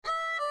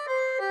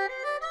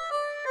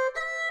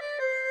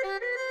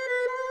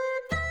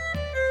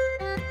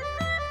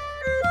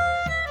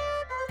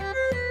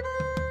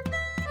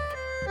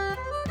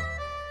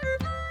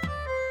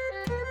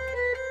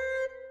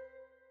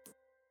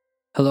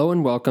Hello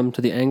and welcome to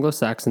the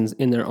Anglo-Saxons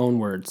in their own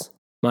words.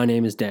 My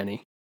name is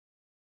Danny.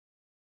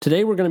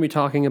 Today we're going to be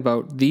talking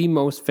about the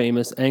most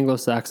famous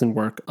Anglo-Saxon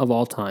work of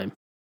all time,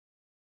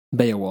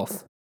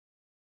 Beowulf.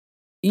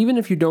 Even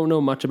if you don't know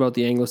much about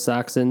the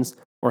Anglo-Saxons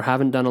or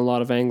haven't done a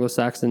lot of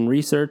Anglo-Saxon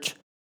research,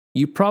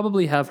 you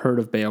probably have heard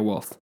of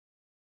Beowulf.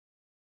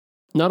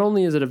 Not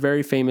only is it a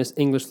very famous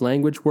English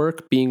language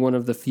work, being one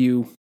of the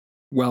few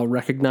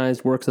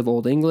well-recognized works of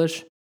Old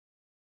English,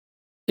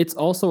 it's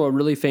also a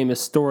really famous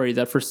story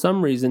that for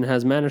some reason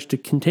has managed to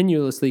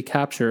continuously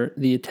capture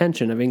the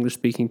attention of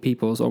English-speaking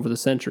peoples over the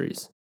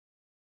centuries.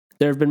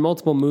 There have been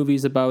multiple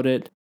movies about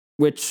it,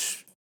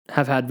 which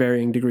have had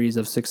varying degrees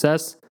of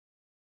success,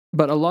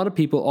 but a lot of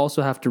people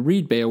also have to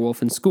read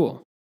Beowulf in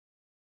school.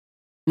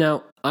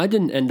 Now, I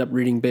didn't end up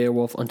reading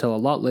Beowulf until a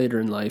lot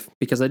later in life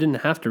because I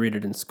didn't have to read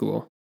it in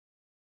school.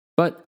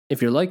 But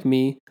if you're like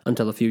me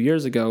until a few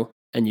years ago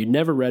and you'd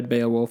never read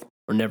Beowulf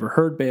or never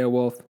heard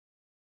Beowulf,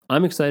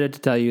 I'm excited to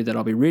tell you that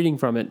I'll be reading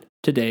from it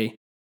today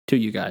to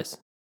you guys.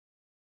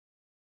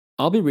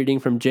 I'll be reading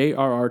from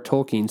J.R.R.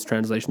 Tolkien's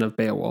translation of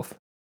Beowulf.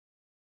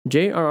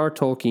 J.R.R.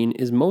 Tolkien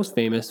is most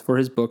famous for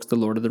his books The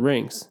Lord of the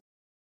Rings,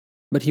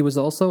 but he was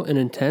also an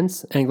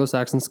intense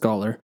Anglo-Saxon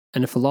scholar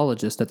and a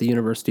philologist at the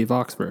University of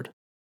Oxford.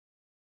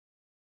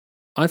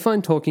 I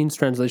find Tolkien's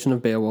translation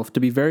of Beowulf to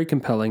be very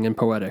compelling and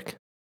poetic.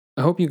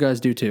 I hope you guys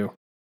do too.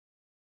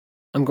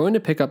 I'm going to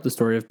pick up the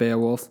story of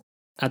Beowulf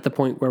at the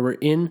point where we're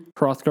in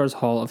Hrothgar's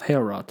hall of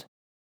Heorot.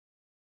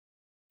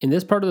 In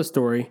this part of the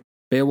story,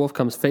 Beowulf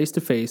comes face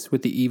to face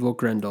with the evil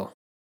Grendel.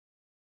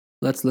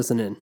 Let's listen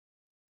in.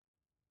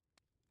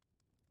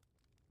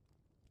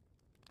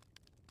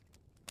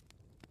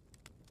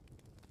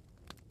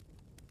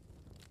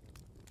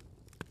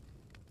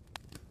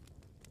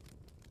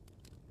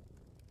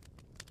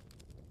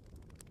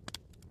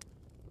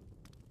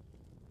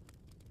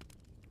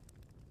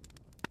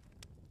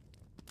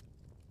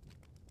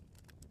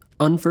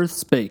 Unferth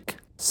spake,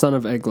 son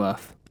of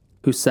Eglaf,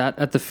 who sat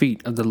at the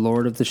feet of the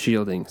Lord of the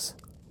Shieldings.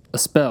 A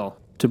spell,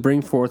 to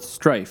bring forth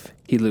strife,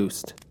 he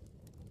loosed.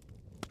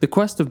 The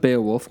quest of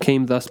Beowulf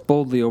came thus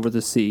boldly over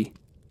the sea,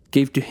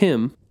 gave to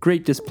him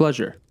great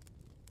displeasure.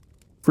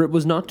 For it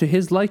was not to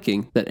his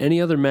liking that any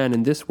other man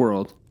in this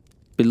world,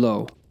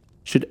 below,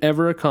 should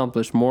ever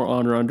accomplish more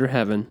honor under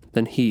heaven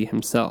than he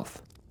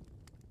himself.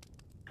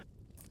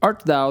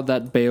 Art thou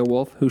that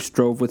Beowulf who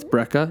strove with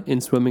Breca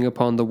in swimming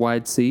upon the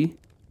wide sea?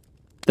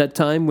 That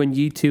time when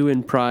ye two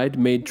in pride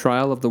made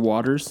trial of the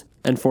waters,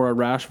 and for a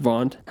rash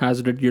vaunt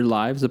hazarded your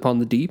lives upon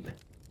the deep?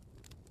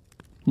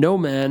 No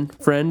man,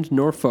 friend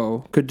nor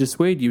foe, could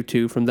dissuade you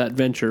two from that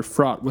venture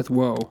fraught with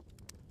woe,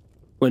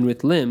 when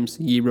with limbs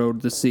ye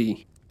rode the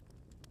sea.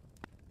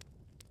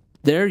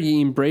 There ye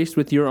embraced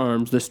with your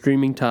arms the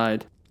streaming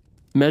tide,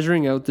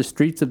 measuring out the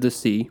streets of the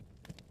sea,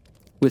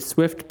 with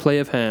swift play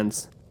of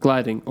hands,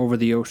 gliding over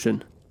the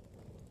ocean.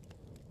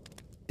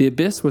 The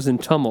abyss was in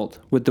tumult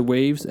with the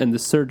waves and the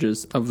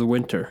surges of the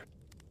winter.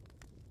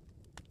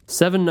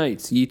 7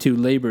 nights ye two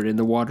labored in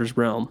the water's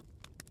realm.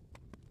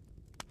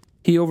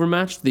 He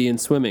overmatched thee in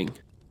swimming.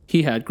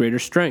 He had greater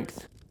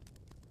strength.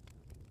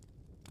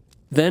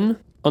 Then,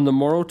 on the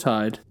morrow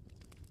tide,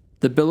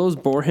 the billows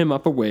bore him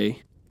up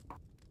away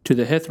to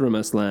the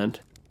Hithromus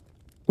land,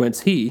 whence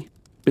he,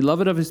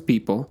 beloved of his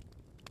people,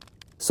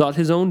 sought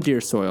his own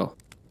dear soil,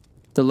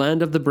 the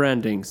land of the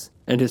Brandings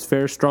and his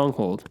fair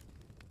stronghold,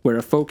 where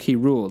a folk he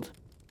ruled,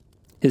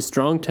 his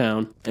strong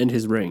town and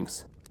his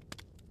rings.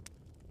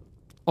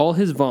 All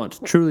his vaunt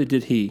truly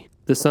did he,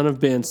 the son of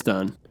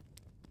Beanstan,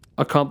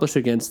 accomplish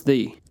against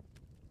thee.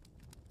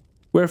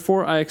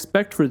 Wherefore I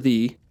expect for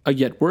thee a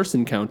yet worse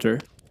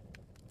encounter,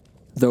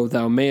 though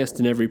thou mayest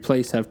in every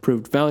place have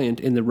proved valiant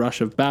in the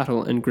rush of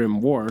battle and grim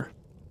war,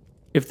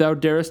 if thou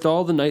darest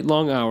all the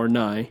night-long hour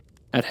nigh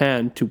at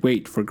hand to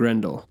wait for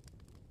Grendel.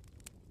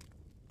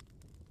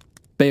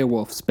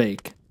 Beowulf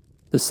spake,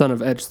 the son of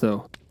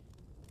Ecgtheow.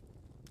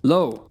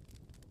 Lo,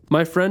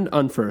 my friend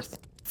Unferth,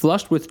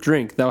 flushed with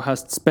drink thou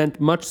hast spent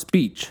much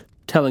speech,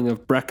 telling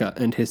of Breca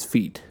and his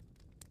feat.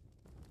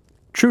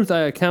 Truth I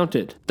account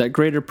it, that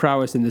greater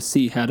prowess in the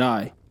sea had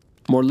I,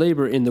 more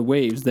labour in the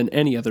waves than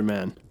any other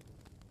man.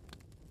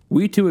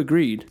 We two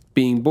agreed,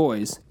 being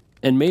boys,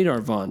 and made our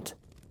vaunt,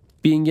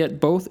 being yet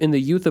both in the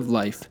youth of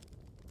life,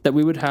 that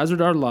we would hazard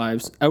our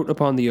lives out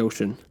upon the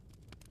ocean,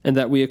 and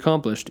that we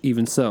accomplished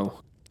even so.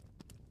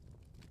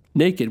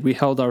 Naked we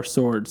held our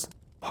swords,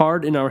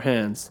 hard in our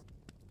hands,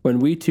 when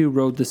we two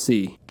rode the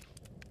sea.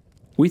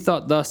 We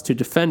thought thus to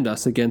defend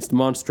us against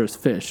monstrous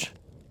fish.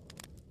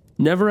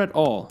 Never at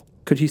all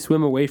could he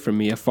swim away from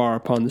me afar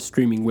upon the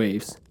streaming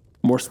waves,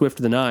 more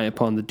swift than I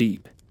upon the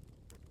deep.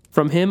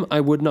 From him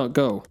I would not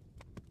go.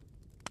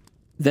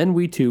 Then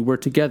we two were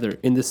together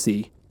in the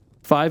sea,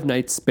 5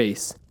 nights'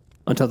 space,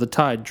 until the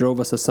tide drove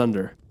us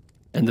asunder,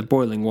 and the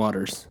boiling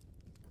waters.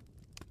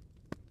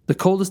 The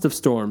coldest of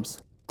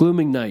storms,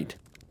 glooming night,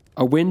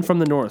 a wind from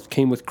the north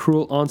came with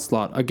cruel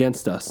onslaught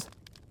against us.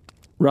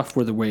 Rough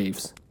were the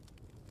waves.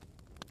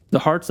 The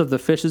hearts of the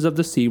fishes of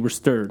the sea were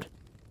stirred,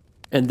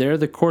 and there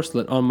the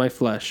corslet on my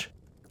flesh,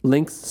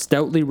 links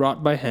stoutly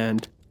wrought by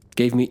hand,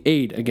 gave me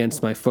aid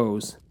against my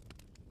foes.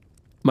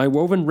 My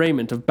woven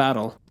raiment of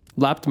battle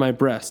lapped my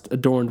breast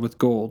adorned with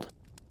gold.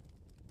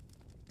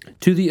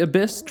 To the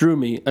abyss drew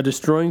me a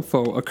destroying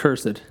foe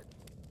accursed.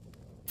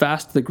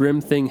 Fast the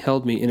grim thing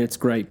held me in its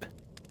gripe.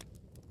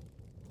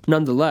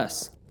 None the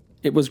less,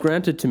 it was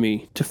granted to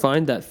me to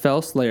find that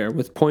fell slayer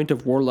with point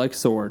of warlike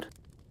sword.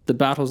 The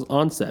battle's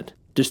onset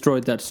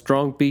destroyed that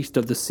strong beast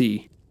of the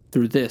sea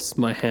through this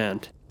my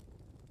hand.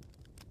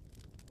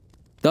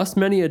 Thus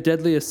many a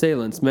deadly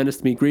assailants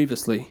menaced me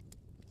grievously.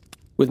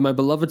 With my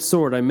beloved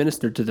sword I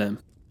ministered to them,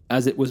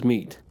 as it was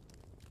meet.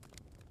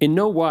 In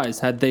no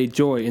wise had they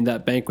joy in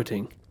that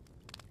banqueting,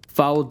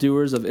 foul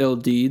doers of ill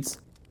deeds,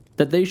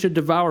 that they should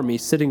devour me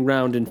sitting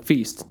round in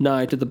feast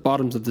nigh to the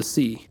bottoms of the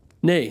sea.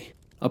 Nay,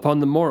 upon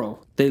the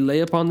morrow they lay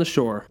upon the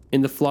shore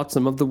in the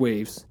flotsam of the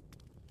waves,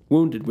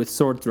 wounded with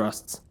sword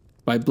thrusts,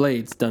 by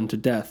blades done to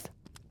death,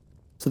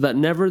 so that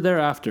never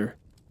thereafter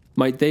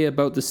might they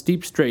about the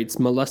steep straits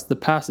molest the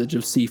passage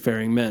of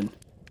seafaring men.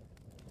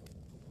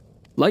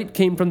 Light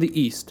came from the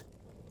east,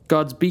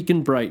 God's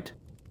beacon bright.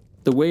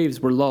 The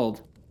waves were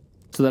lulled,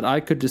 so that I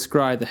could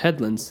descry the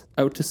headlands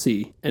out to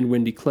sea and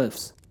windy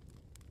cliffs.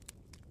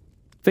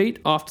 Fate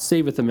oft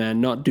saveth a man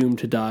not doomed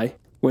to die,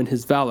 when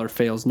his valor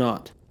fails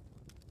not.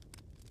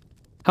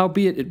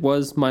 Howbeit it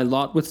was my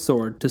lot with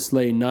sword to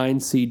slay 9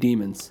 sea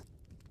demons.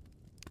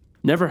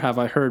 Never have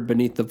I heard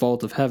beneath the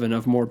vault of heaven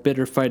of more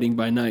bitter fighting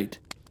by night,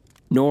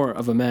 nor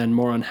of a man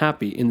more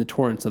unhappy in the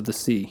torrents of the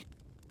sea.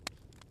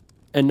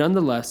 And none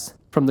the less,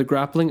 from the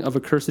grappling of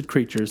accursed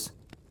creatures,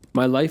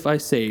 my life I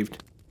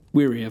saved,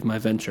 weary of my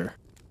venture.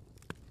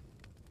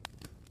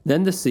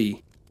 Then the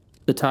sea,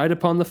 the tide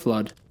upon the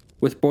flood,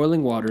 with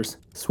boiling waters,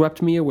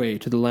 swept me away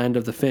to the land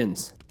of the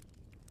Finns.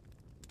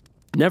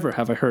 Never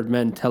have I heard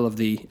men tell of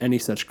thee any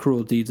such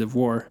cruel deeds of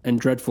war and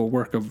dreadful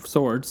work of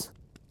swords.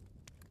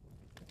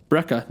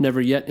 Breca never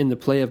yet in the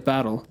play of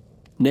battle,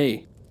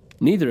 nay,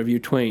 neither of you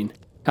twain,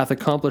 hath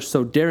accomplished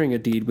so daring a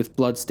deed with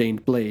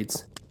blood-stained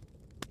blades.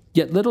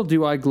 Yet little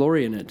do I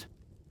glory in it,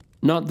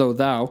 not though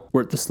thou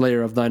wert the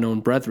slayer of thine own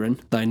brethren,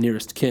 thy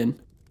nearest kin.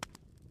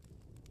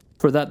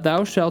 For that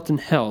thou shalt in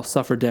hell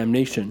suffer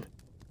damnation,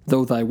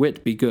 though thy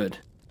wit be good.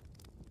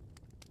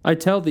 I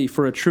tell thee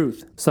for a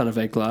truth, son of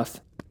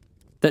Eglaf,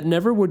 that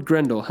never would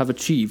Grendel have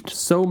achieved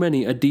so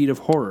many a deed of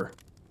horror,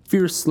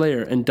 fierce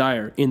slayer and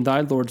dire in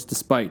thy lord's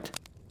despite,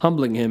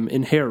 humbling him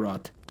in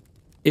Heorot,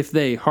 if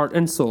they, heart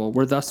and soul,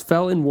 were thus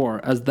fell in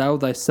war as thou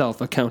thyself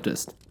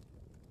accountest.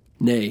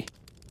 Nay,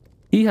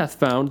 he hath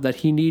found that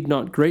he need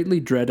not greatly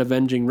dread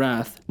avenging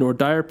wrath, nor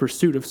dire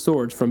pursuit of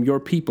swords from your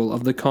people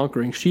of the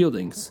conquering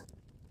shieldings.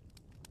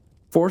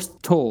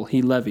 Forced toll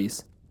he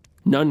levies,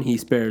 none he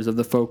spares of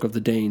the folk of the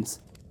Danes,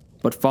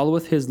 but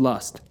followeth his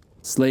lust,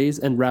 slays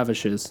and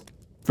ravishes,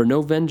 for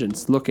no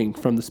vengeance looking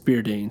from the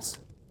Spear-Danes.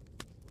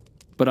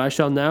 But I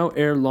shall now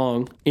ere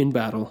long, in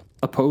battle,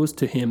 oppose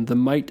to him the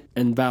might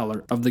and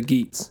valor of the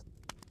Geats.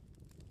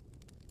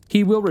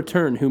 He will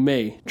return who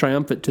may,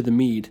 triumphant to the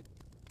mead,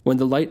 when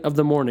the light of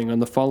the morning on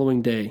the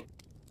following day,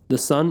 the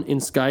sun in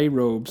skyey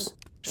robes,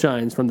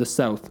 shines from the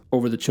south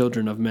over the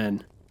children of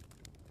men.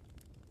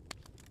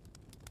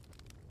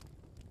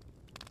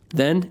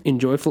 Then, in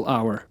joyful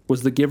hour,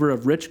 was the giver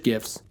of rich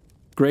gifts,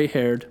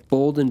 grey-haired,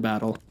 bold in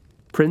battle,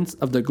 prince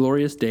of the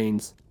glorious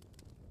Danes.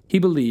 He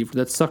believed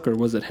that succor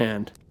was at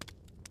hand.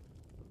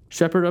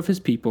 Shepherd of his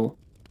people,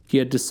 he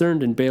had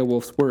discerned in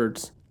Beowulf's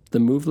words the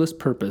moveless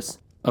purpose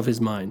of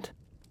his mind.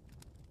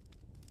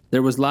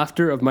 There was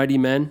laughter of mighty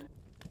men,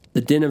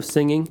 the din of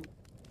singing,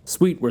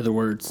 sweet were the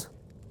words.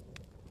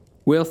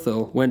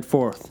 Wealhtheow went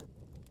forth,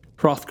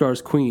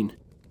 Hrothgar's queen,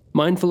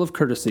 mindful of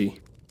courtesy,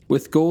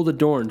 with gold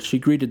adorned she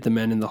greeted the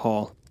men in the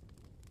hall,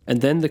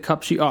 and then the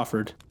cup she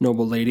offered,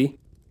 noble lady,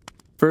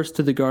 first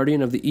to the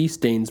guardian of the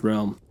East Danes'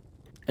 realm,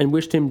 and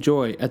wished him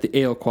joy at the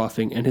ale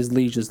quaffing and his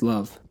liege's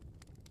love.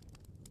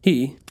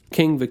 He,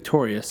 king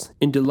victorious,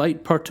 in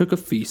delight partook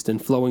of feast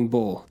and flowing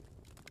bowl.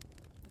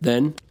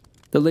 Then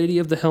the lady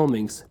of the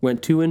Helmings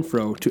went to and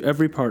fro to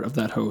every part of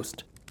that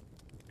host,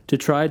 to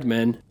tried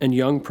men and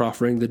young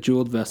proffering the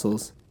jeweled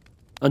vessels,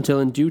 until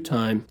in due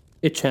time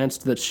it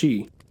chanced that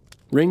she,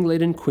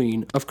 ring-laden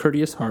queen of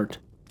courteous heart,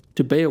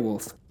 to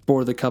Beowulf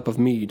bore the cup of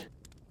mead,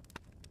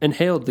 and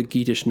hailed the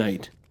Geatish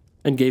knight,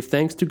 and gave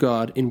thanks to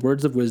God in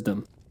words of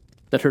wisdom,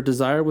 that her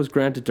desire was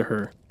granted to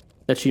her,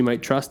 that she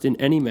might trust in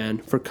any man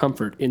for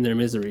comfort in their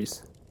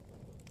miseries.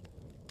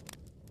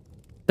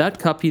 That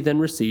cup he then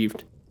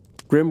received,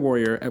 grim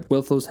warrior at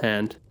Wealhtheow's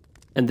hand,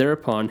 and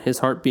thereupon his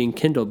heart being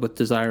kindled with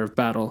desire of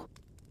battle,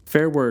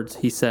 fair words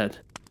he said.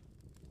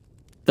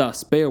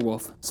 Thus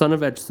Beowulf, son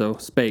of Ecgtheow,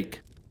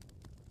 spake.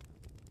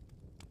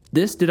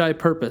 This did I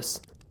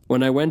purpose,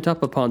 when I went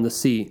up upon the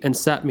sea, and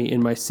sat me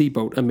in my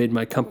sea-boat amid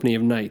my company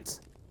of knights,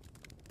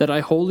 that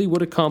I wholly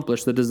would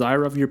accomplish the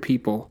desire of your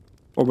people,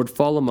 or would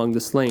fall among the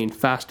slain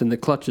fast in the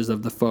clutches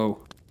of the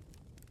foe.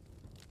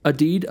 A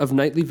deed of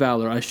knightly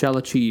valor I shall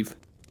achieve,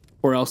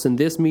 or else in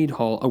this mead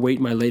hall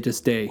await my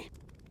latest day.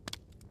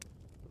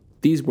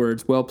 These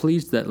words well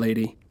pleased that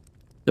lady,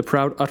 the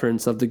proud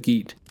utterance of the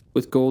Geat,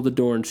 with gold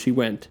adorned she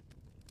went,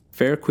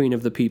 fair queen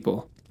of the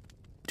people,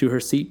 to her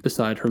seat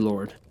beside her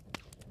lord.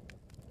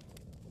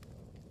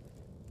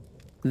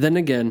 Then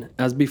again,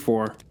 as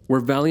before, were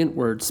valiant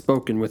words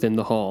spoken within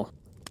the hall.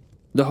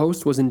 The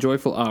host was in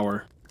joyful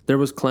hour, there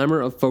was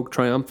clamour of folk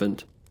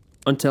triumphant,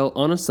 until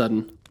on a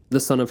sudden the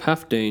son of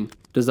Halfdane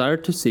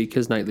desired to seek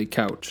his nightly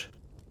couch.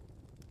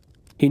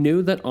 He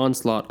knew that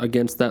onslaught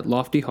against that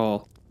lofty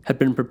hall had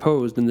been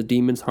proposed in the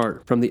demon's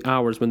heart from the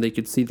hours when they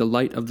could see the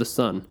light of the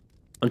sun,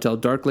 until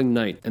darkling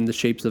night and the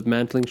shapes of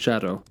mantling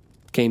shadow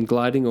came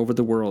gliding over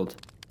the world,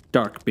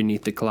 dark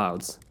beneath the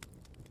clouds.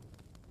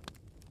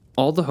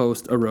 All the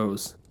host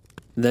arose.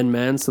 Then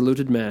man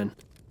saluted man,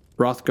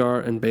 Hrothgar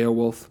and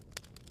Beowulf,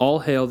 all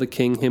hail the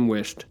king him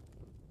wished,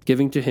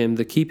 giving to him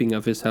the keeping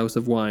of his house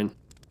of wine,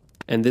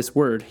 and this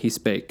word he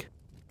spake.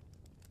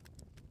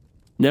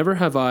 Never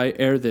have I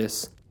ere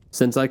this,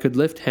 since I could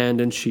lift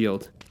hand and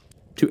shield,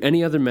 to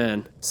any other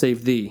man,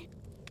 save thee,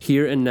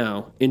 here and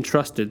now,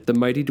 entrusted the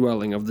mighty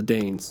dwelling of the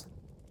Danes.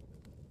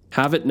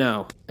 Have it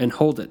now, and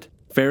hold it,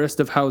 fairest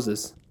of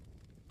houses.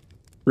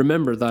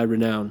 Remember thy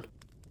renown.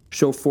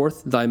 Show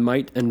forth thy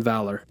might and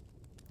valor.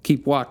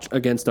 Keep watch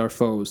against our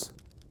foes.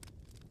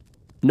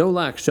 No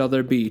lack shall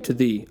there be to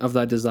thee of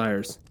thy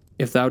desires,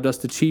 if thou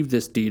dost achieve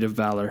this deed of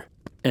valor,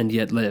 and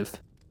yet live.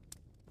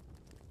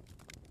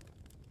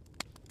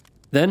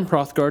 Then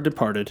Hrothgar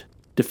departed,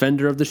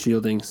 defender of the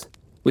Shieldings,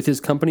 with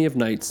his company of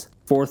knights,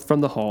 forth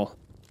from the hall.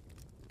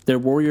 Their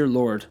warrior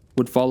lord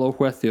would follow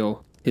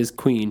Hrethel, his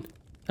queen,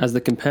 as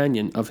the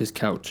companion of his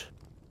couch.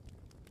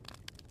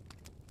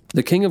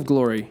 The King of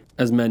Glory,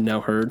 as men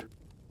now heard,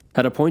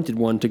 had appointed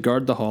one to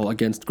guard the hall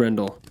against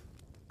Grendel.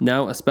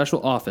 Now a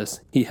special office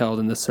he held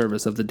in the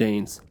service of the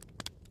Danes,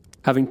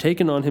 having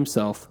taken on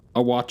himself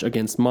a watch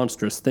against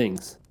monstrous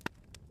things.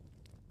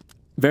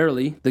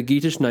 Verily, the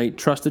Geatish knight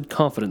trusted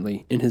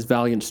confidently in his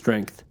valiant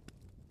strength.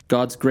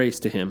 God's grace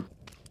to him.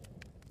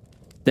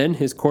 Then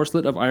his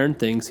corslet of iron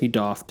things he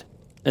doffed,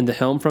 and the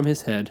helm from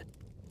his head,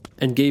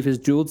 and gave his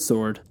jewelled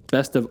sword,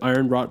 best of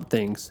iron-wrought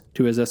things,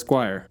 to his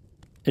esquire,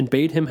 and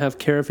bade him have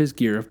care of his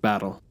gear of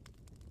battle.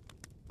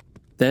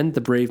 Then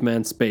the brave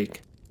man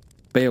spake,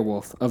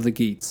 Beowulf of the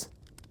Geats,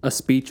 a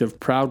speech of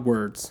proud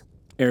words,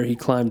 ere he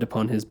climbed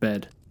upon his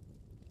bed.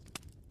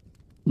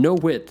 No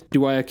whit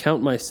do I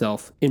account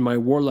myself, in my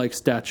warlike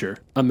stature,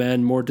 a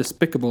man more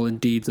despicable in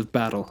deeds of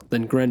battle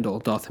than Grendel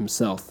doth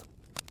himself.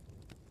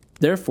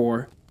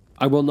 Therefore,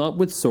 I will not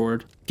with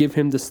sword give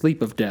him the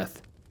sleep of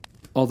death,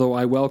 although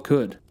I well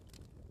could.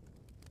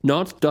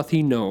 Naught doth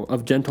he know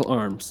of gentle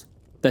arms,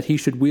 that he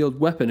should wield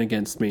weapon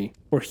against me,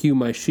 or hew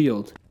my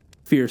shield,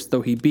 fierce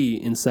though he be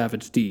in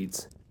savage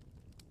deeds.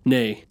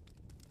 Nay,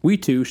 we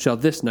two shall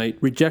this night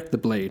reject the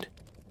blade,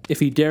 if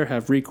he dare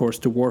have recourse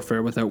to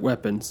warfare without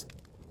weapons,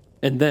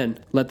 and then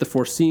let the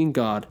foreseeing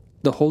God,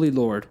 the Holy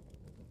Lord,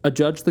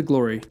 adjudge the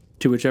glory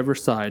to whichever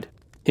side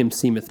him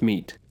seemeth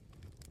meet.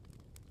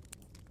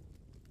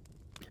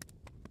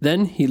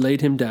 Then he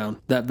laid him down,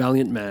 that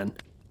valiant man,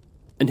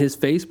 and his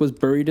face was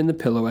buried in the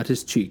pillow at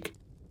his cheek,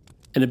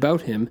 and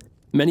about him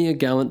many a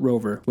gallant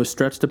rover was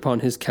stretched upon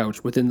his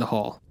couch within the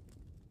hall.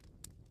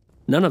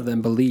 None of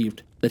them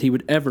believed that he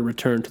would ever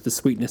return to the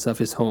sweetness of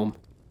his home,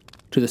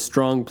 to the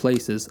strong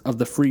places of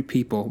the free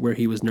people where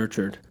he was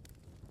nurtured.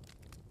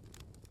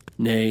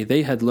 Nay,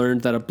 they had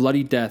learned that a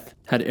bloody death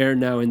had ere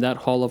now in that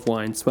hall of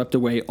wine swept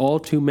away all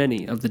too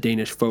many of the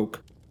Danish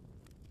folk.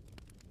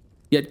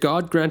 Yet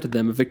God granted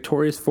them a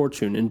victorious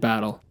fortune in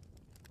battle,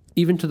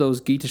 even to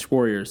those Geatish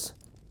warriors,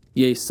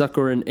 yea,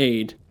 succour and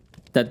aid,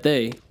 that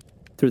they,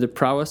 through the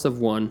prowess of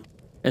one,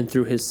 and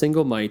through his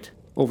single might,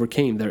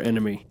 overcame their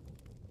enemy.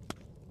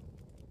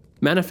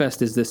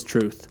 Manifest is this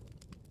truth,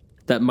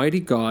 that mighty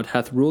God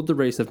hath ruled the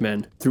race of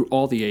men through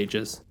all the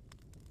ages.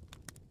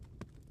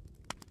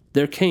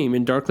 There came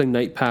in darkling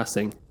night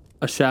passing,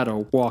 a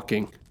shadow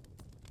walking.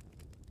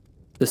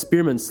 The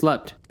spearmen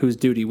slept, whose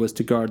duty was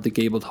to guard the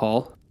gabled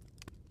hall,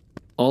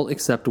 all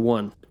except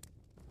one.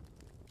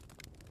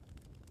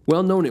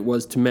 Well known it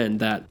was to men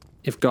that,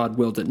 if God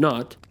willed it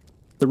not,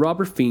 the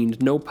robber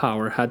fiend no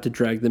power had to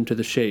drag them to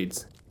the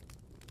shades.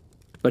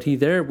 But he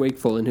there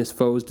wakeful in his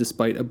foes'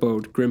 despite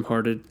abode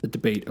grim-hearted the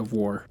debate of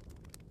war.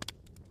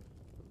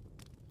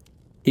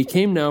 He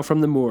came now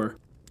from the moor,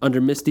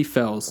 under misty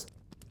fells,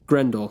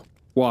 Grendel,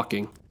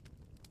 walking.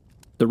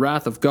 The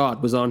wrath of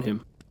God was on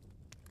him.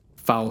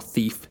 Foul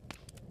thief!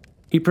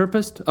 He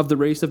purposed of the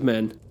race of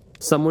men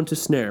someone to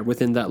snare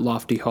within that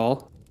lofty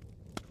hall.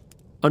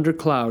 Under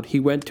cloud he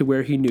went to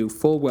where he knew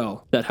full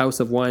well that house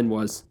of wine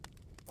was,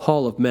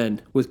 hall of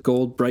men with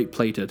gold bright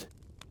plated.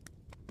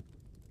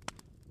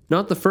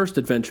 Not the first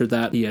adventure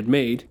that he had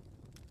made,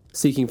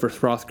 seeking for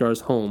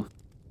Hrothgar's home.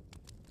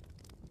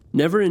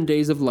 Never in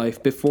days of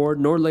life before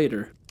nor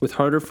later, with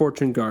harder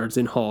fortune guards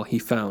in hall he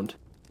found.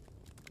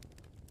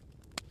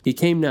 He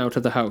came now to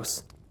the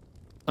house,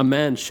 a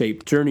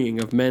man-shape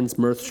journeying of men's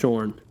mirth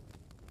shorn.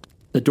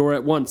 The door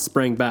at once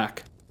sprang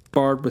back,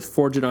 barred with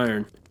forged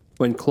iron,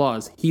 when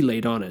claws he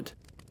laid on it.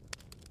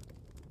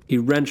 He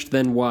wrenched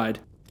then wide,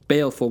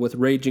 baleful with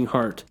raging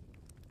heart,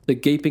 the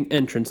gaping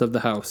entrance of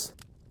the house.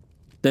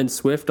 Then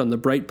swift on the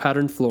bright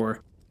patterned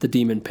floor, the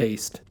demon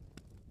paced.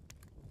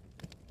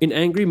 In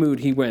angry mood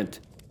he went,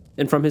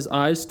 and from his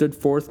eyes stood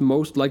forth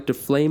most like to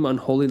flame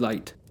unholy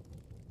light.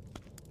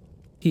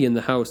 He in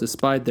the house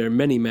espied there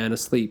many men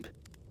asleep,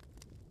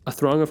 a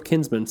throng of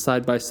kinsmen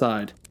side by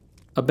side,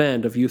 a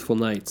band of youthful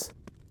knights.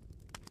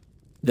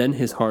 Then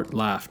his heart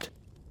laughed.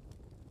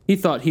 He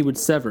thought he would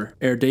sever,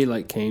 ere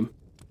daylight came,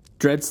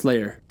 dread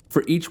slayer,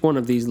 for each one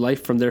of these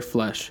life from their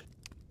flesh,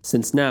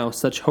 since now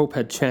such hope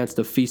had chanced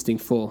of feasting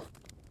full.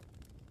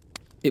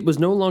 It was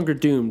no longer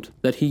doomed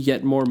that he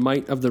yet more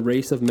might of the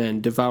race of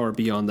men devour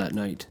beyond that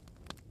night.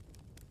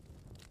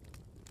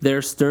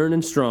 There stern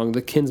and strong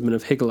the kinsmen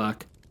of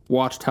Higelac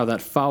watched how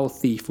that foul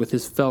thief with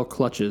his fell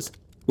clutches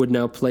would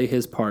now play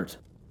his part,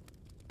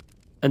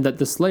 and that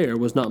the slayer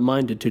was not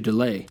minded to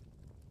delay.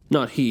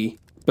 Not he,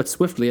 but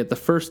swiftly at the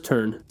first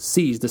turn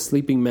seized the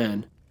sleeping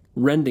man,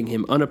 rending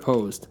him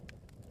unopposed,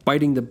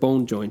 biting the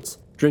bone joints,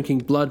 drinking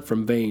blood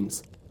from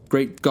veins,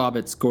 great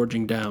gobbets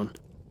gorging down.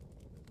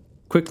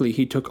 Quickly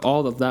he took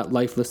all of that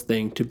lifeless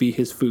thing to be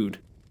his food,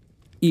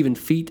 even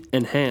feet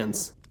and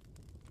hands.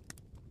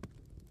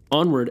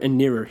 Onward and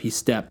nearer he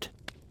stepped,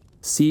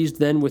 seized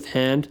then with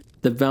hand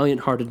the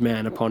valiant-hearted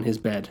man upon his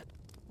bed.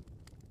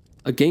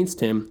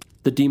 Against him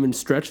the demon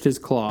stretched his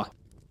claw,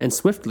 and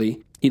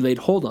swiftly he laid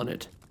hold on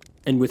it,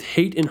 and with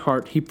hate in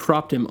heart he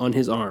propped him on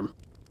his arm.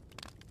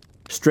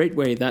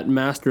 Straightway that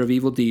master of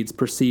evil deeds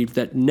perceived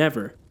that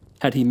never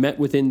had he met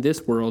within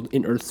this world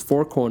in earth's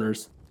four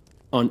corners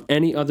on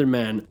any other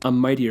man a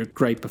mightier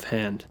gripe of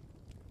hand.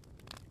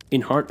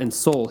 In heart and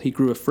soul he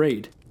grew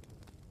afraid,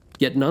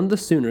 yet none the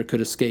sooner could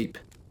escape.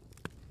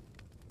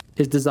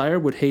 His desire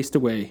would haste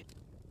away,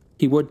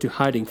 he would to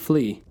hiding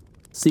flee,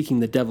 seeking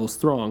the devil's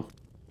throng.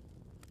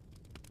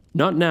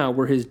 Not now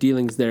were his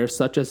dealings there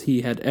such as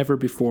he had ever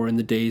before in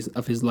the days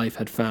of his life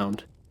had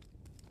found.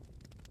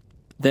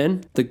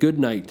 Then the good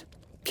knight,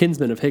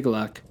 kinsman of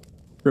Higelac,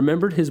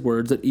 remembered his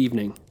words at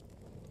evening.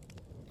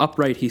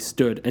 Upright he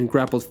stood and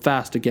grappled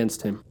fast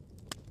against him.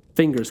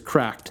 Fingers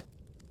cracked.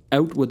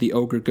 Out would the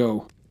ogre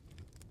go.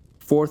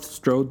 Forth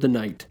strode the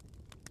knight.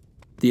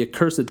 The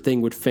accursed thing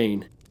would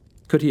fain,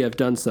 could he have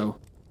done so,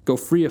 go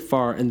free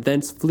afar and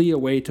thence flee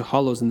away to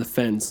hollows in the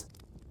fens.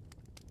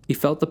 He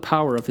felt the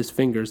power of his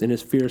fingers in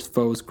his fierce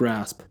foe's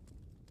grasp.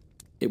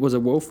 It was a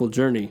woeful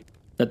journey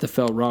that the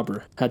fell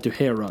robber had to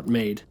Heorot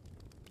made.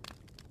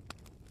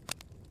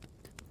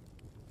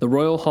 The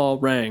royal hall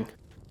rang.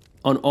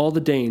 On all the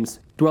Danes,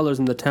 dwellers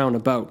in the town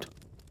about,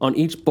 on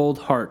each bold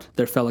heart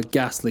there fell a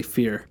ghastly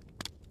fear.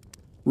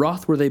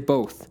 Wroth were they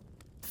both,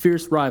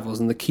 fierce rivals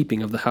in the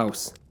keeping of the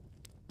house.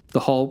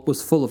 The hall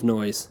was full of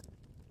noise.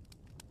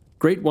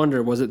 Great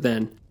wonder was it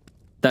then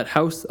that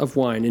house of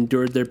wine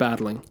endured their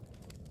battling,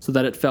 so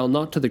that it fell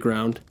not to the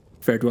ground,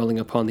 fair dwelling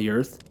upon the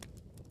earth,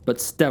 but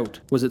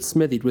stout was it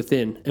smithied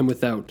within and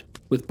without,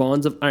 with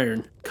bonds of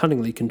iron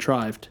cunningly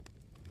contrived.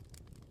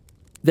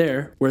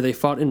 There, where they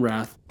fought in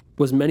wrath,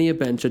 was many a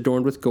bench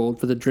adorned with gold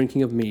for the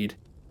drinking of mead,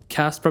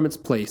 cast from its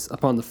place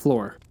upon the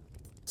floor,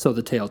 so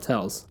the tale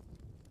tells.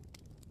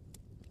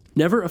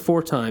 Never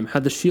aforetime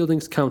had the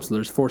Shielding's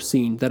counsellors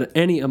foreseen that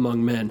any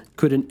among men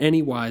could in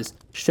any wise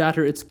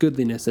shatter its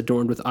goodliness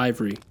adorned with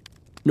ivory,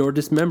 nor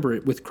dismember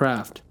it with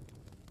craft,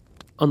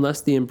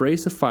 unless the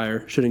embrace of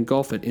fire should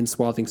engulf it in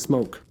swathing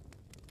smoke.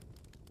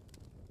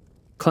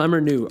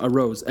 Clamour new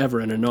arose ever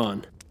and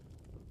anon.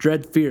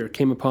 Dread fear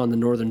came upon the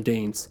northern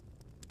Danes.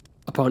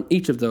 Upon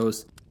each of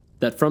those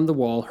that from the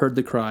wall heard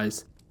the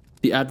cries,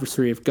 the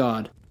adversary of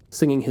God,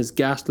 singing his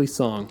ghastly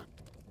song.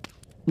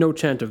 No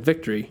chant of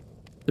victory,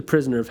 the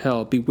prisoner of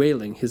hell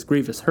bewailing his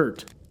grievous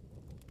hurt.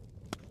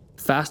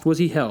 Fast was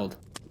he held,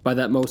 by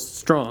that most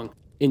strong,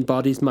 in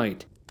body's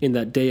might, in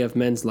that day of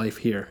men's life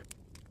here.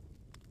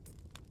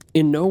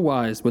 In no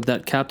wise would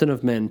that captain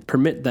of men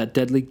permit that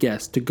deadly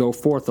guest to go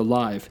forth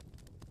alive,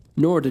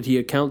 nor did he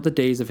account the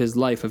days of his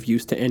life of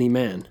use to any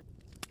man.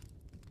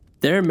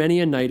 There many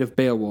a knight of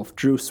Beowulf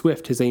drew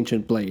swift his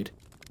ancient blade,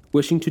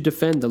 wishing to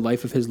defend the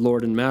life of his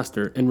lord and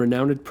master and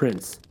renowned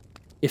prince,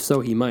 if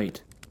so he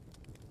might.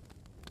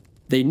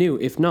 They knew,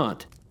 if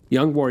not,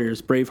 young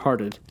warriors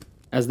brave-hearted,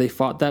 as they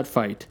fought that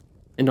fight,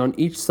 and on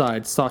each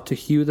side sought to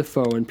hew the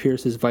foe and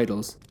pierce his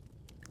vitals,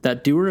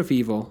 that doer of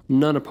evil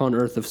none upon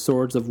earth of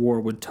swords of war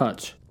would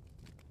touch,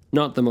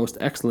 not the most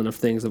excellent of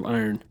things of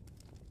iron.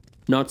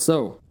 Not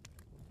so,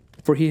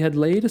 for he had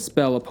laid a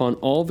spell upon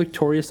all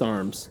victorious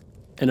arms,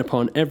 and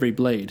upon every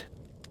blade.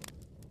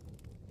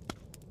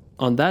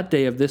 On that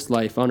day of this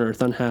life on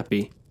earth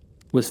unhappy,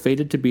 was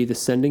fated to be the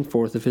sending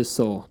forth of his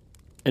soul,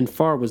 and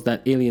far was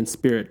that alien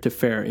spirit to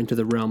fare into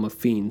the realm of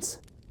fiends.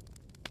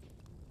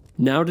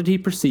 Now did he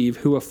perceive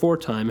who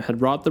aforetime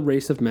had wrought the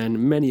race of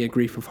men many a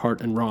grief of heart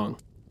and wrong.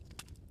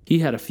 He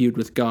had a feud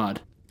with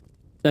God,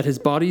 that his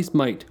body's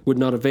might would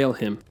not avail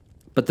him,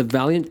 but the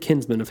valiant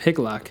kinsman of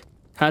Higelac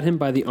had him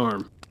by the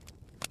arm.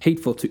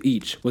 Hateful to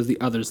each was the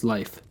other's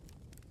life.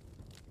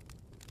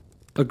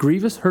 A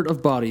grievous hurt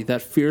of body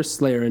that fierce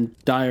slayer and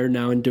dire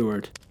now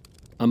endured.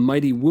 A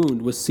mighty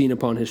wound was seen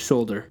upon his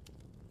shoulder.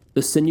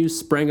 The sinews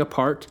sprang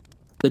apart,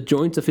 the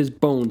joints of his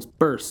bones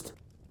burst.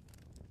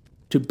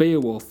 To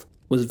Beowulf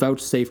was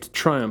vouchsafed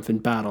triumph in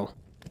battle.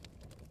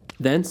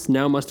 Thence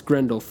now must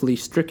Grendel flee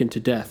stricken to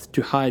death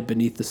to hide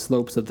beneath the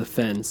slopes of the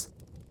fens,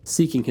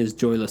 seeking his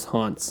joyless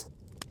haunts.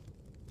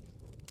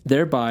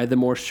 Thereby the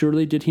more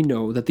surely did he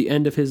know that the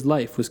end of his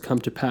life was come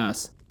to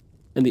pass,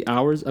 and the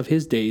hours of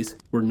his days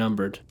were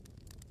numbered.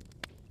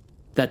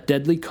 That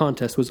deadly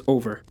contest was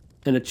over,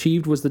 and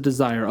achieved was the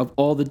desire of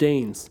all the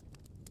Danes.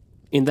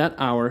 In that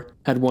hour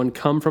had one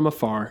come from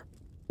afar,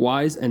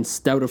 wise and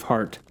stout of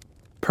heart,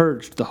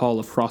 purged the hall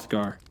of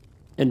Hrothgar,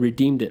 and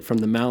redeemed it from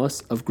the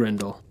malice of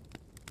Grendel.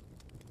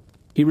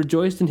 He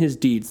rejoiced in his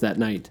deeds that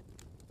night,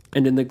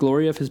 and in the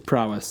glory of his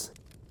prowess.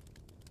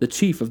 The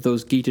chief of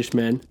those Geatish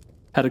men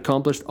had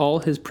accomplished all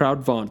his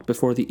proud vaunt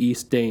before the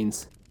East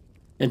Danes,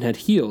 and had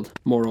healed,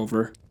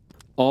 moreover,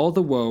 all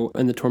the woe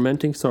and the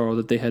tormenting sorrow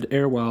that they had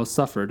erewhile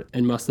suffered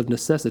and must of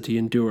necessity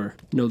endure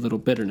no little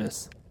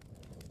bitterness.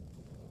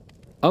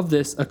 Of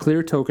this a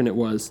clear token it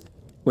was,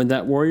 when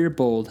that warrior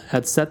bold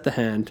had set the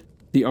hand,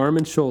 the arm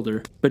and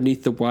shoulder,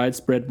 beneath the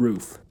widespread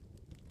roof.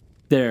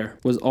 There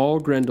was all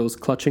Grendel's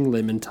clutching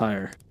limb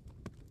entire.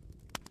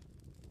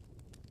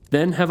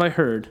 Then have I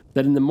heard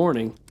that in the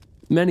morning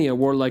many a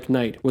warlike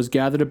knight was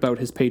gathered about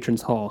his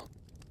patron's hall.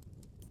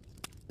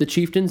 The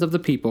chieftains of the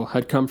people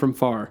had come from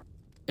far,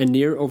 and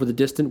near over the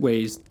distant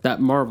ways that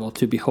marvel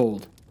to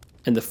behold,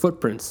 and the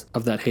footprints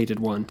of that hated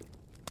one.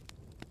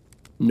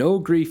 No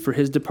grief for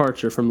his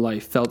departure from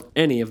life felt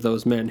any of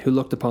those men who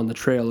looked upon the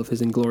trail of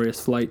his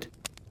inglorious flight,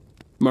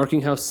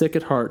 marking how sick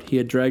at heart he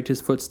had dragged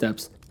his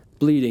footsteps,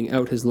 bleeding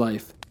out his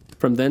life,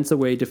 from thence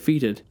away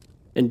defeated,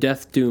 and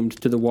death doomed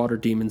to the water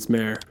demon's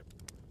mare.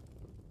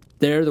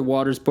 There the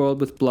waters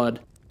boiled with blood,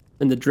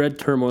 and the dread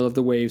turmoil of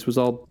the waves was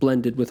all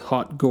blended with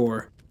hot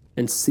gore,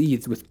 and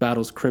seethed with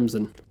battle's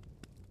crimson.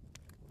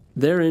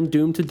 Therein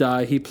doomed to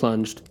die he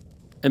plunged,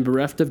 and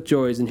bereft of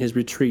joys in his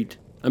retreat,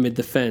 amid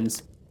the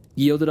fens,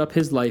 yielded up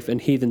his life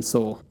and heathen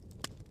soul.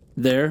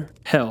 There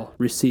hell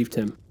received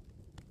him.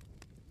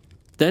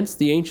 Thence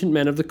the ancient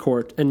men of the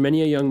court, and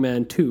many a young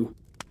man too,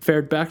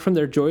 fared back from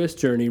their joyous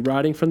journey,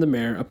 riding from the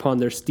mare upon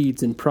their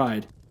steeds in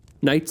pride,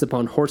 knights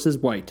upon horses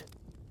white.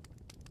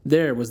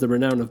 There was the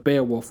renown of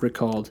Beowulf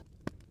recalled.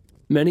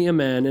 Many a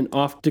man and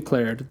oft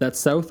declared that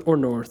south or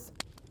north,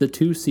 the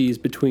two seas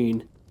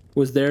between,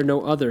 was there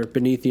no other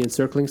beneath the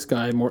encircling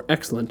sky more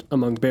excellent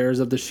among bearers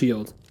of the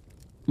shield,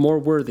 more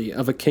worthy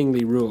of a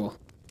kingly rule.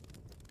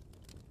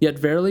 Yet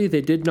verily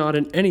they did not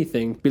in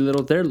anything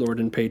belittle their lord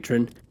and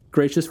patron,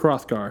 gracious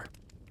Hrothgar.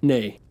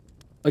 Nay,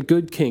 a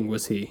good king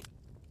was he.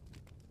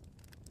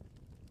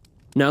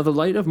 Now the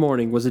light of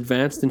morning was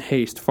advanced in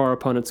haste far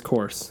upon its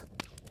course.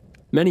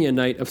 Many a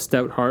knight of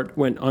stout heart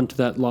went unto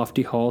that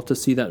lofty hall to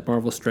see that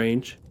marvel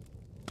strange.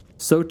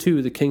 So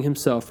too the king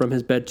himself from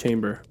his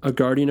bedchamber, a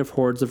guardian of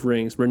hoards of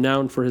rings,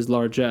 renowned for his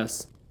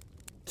largesse,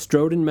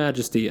 strode in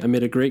majesty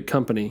amid a great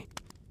company,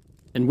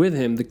 and with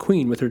him the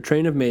queen with her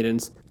train of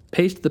maidens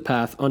paced the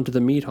path unto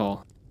the mead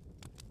hall.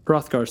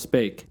 Hrothgar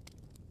spake.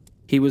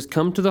 He was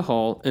come to the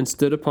hall, and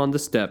stood upon the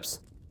steps,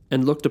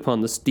 and looked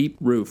upon the steep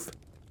roof,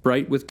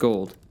 bright with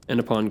gold, and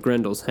upon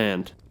Grendel's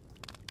hand.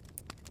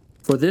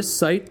 For this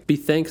sight be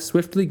thanks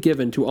swiftly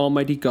given to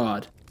Almighty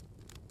God.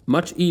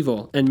 Much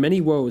evil and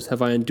many woes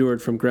have I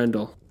endured from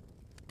Grendel.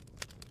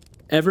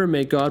 Ever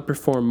may God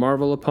perform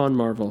marvel upon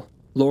marvel,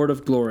 Lord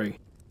of glory.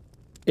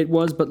 It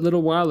was but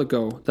little while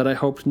ago that I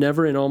hoped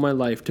never in all my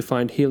life to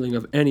find healing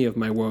of any of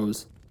my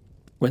woes,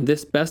 when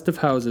this best of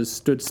houses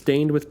stood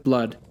stained with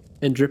blood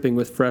and dripping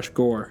with fresh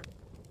gore.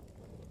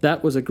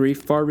 That was a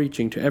grief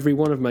far-reaching to every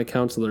one of my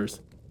counselors,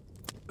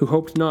 who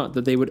hoped not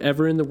that they would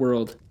ever in the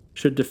world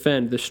should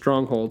defend this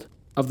stronghold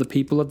of the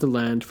people of the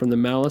land from the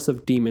malice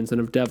of demons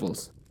and of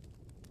devils.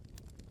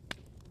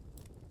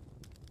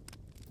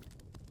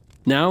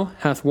 Now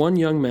hath one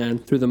young man,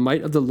 through the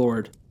might of the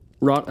Lord,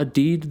 wrought a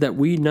deed that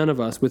we none of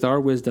us with our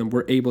wisdom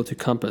were able to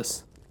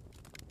compass.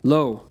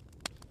 Lo,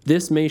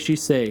 this may she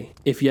say,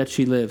 if yet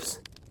she lives.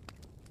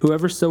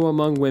 Whoever so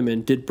among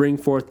women did bring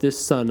forth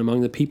this son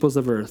among the peoples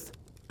of earth,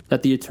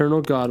 that the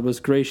eternal God was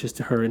gracious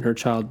to her in her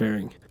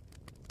childbearing.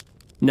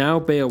 Now,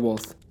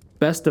 Beowulf,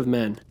 best of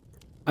men,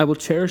 I will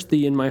cherish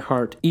thee in my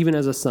heart, even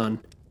as a son.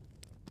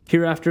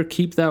 Hereafter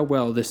keep thou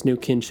well this new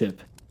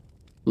kinship.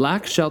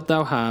 Lack shalt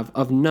thou have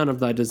of none of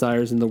thy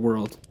desires in the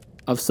world,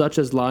 of such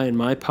as lie in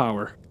my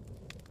power.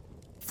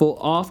 Full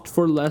oft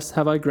for less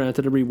have I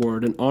granted a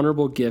reward and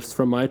honorable gifts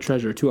from my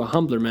treasure to a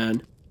humbler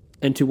man,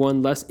 and to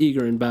one less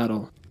eager in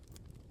battle.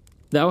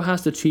 Thou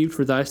hast achieved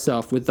for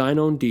thyself with thine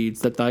own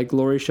deeds that thy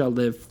glory shall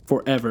live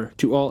for ever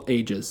to all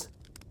ages.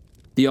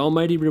 The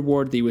Almighty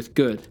reward thee with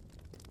good,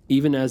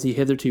 even as he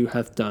hitherto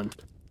hath done.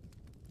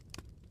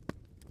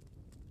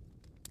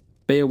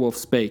 Beowulf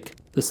spake,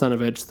 the son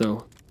of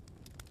Ecgtheow.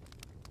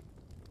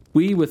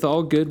 We with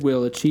all good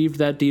will achieved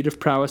that deed of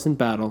prowess in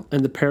battle,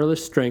 and the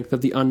perilous strength of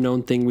the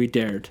unknown thing we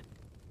dared.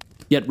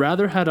 Yet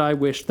rather had I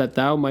wished that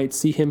thou might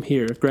see him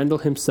here, Grendel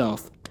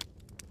himself,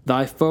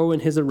 thy foe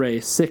in his array,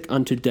 sick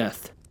unto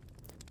death.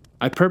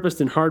 I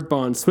purposed in hard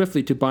bonds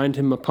swiftly to bind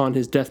him upon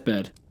his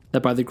deathbed,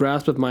 that by the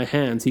grasp of my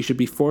hands he should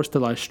be forced to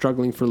lie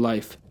struggling for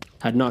life,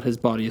 had not his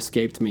body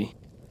escaped me.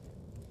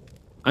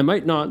 I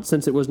might not,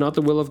 since it was not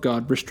the will of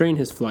God, restrain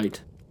his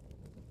flight.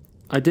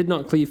 I did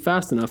not cleave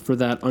fast enough for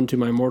that unto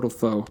my mortal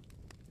foe.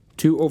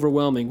 Too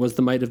overwhelming was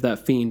the might of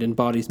that fiend in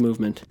body's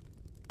movement.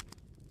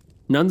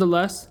 None the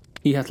less,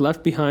 he hath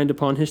left behind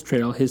upon his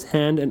trail his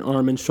hand and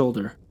arm and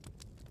shoulder.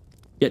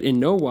 Yet in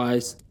no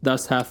wise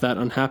thus hath that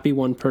unhappy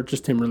one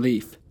purchased him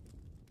relief.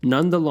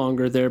 None the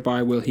longer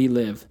thereby will he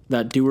live,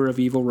 that doer of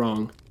evil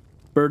wrong,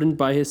 burdened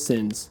by his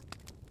sins.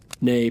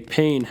 Nay,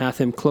 pain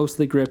hath him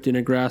closely gripped in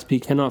a grasp he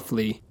cannot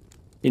flee,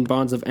 in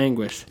bonds of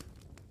anguish.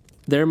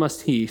 There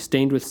must he,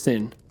 stained with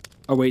sin,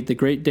 await the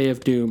great day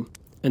of doom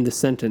and the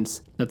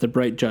sentence that the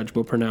bright judge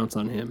will pronounce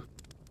on him.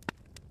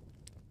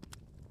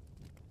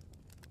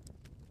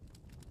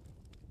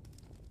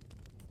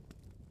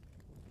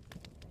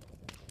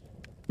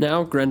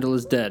 Now Grendel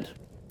is dead,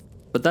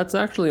 but that's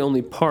actually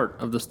only part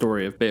of the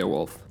story of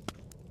Beowulf.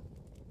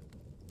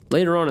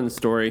 Later on in the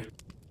story,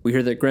 we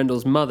hear that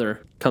Grendel's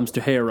mother comes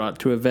to Heorot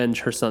to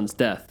avenge her son's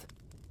death.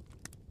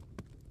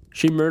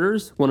 She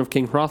murders one of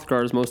King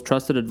Hrothgar's most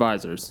trusted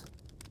advisors,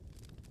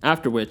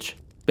 after which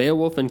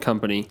Beowulf and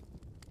company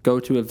go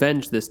to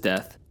avenge this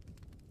death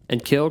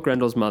and kill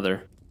Grendel's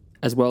mother,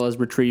 as well as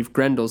retrieve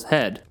Grendel's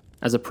head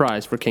as a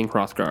prize for King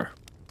Hrothgar.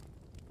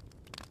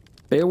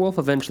 Beowulf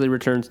eventually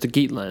returns to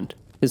Geatland,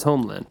 his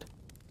homeland,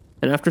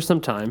 and after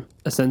some time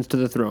ascends to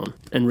the throne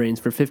and reigns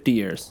for 50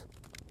 years.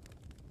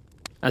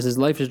 As his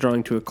life is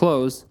drawing to a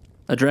close,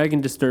 a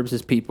dragon disturbs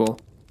his people,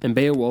 and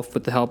Beowulf,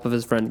 with the help of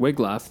his friend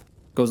Wiglaf,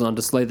 goes on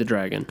to slay the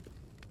dragon.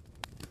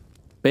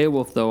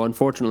 Beowulf, though,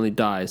 unfortunately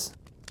dies,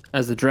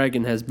 as the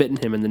dragon has bitten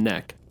him in the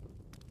neck.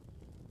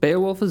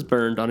 Beowulf is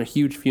burned on a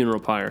huge funeral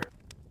pyre,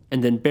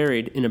 and then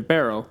buried in a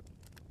barrow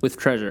with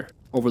treasure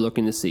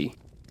overlooking the sea.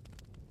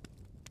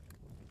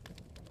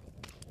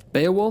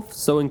 Beowulf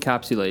so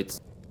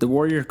encapsulates the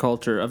warrior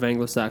culture of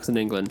Anglo-Saxon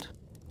England.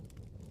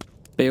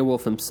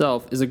 Beowulf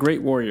himself is a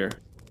great warrior,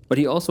 but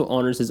he also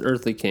honors his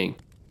earthly king,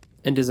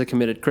 and is a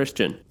committed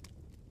Christian.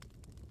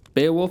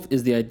 Beowulf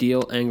is the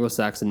ideal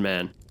Anglo-Saxon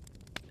man,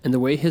 and the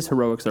way his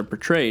heroics are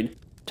portrayed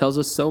tells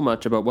us so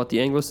much about what the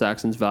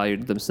Anglo-Saxons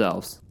valued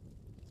themselves.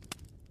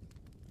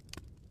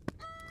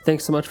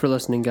 Thanks so much for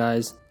listening,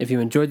 guys. If you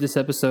enjoyed this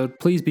episode,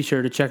 please be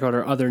sure to check out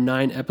our other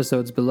 9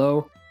 episodes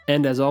below.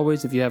 And as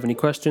always, if you have any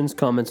questions,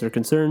 comments, or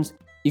concerns,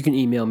 you can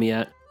email me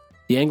at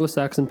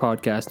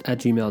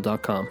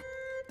theanglosaxonpodcast@gmail.com.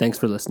 Thanks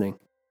for listening.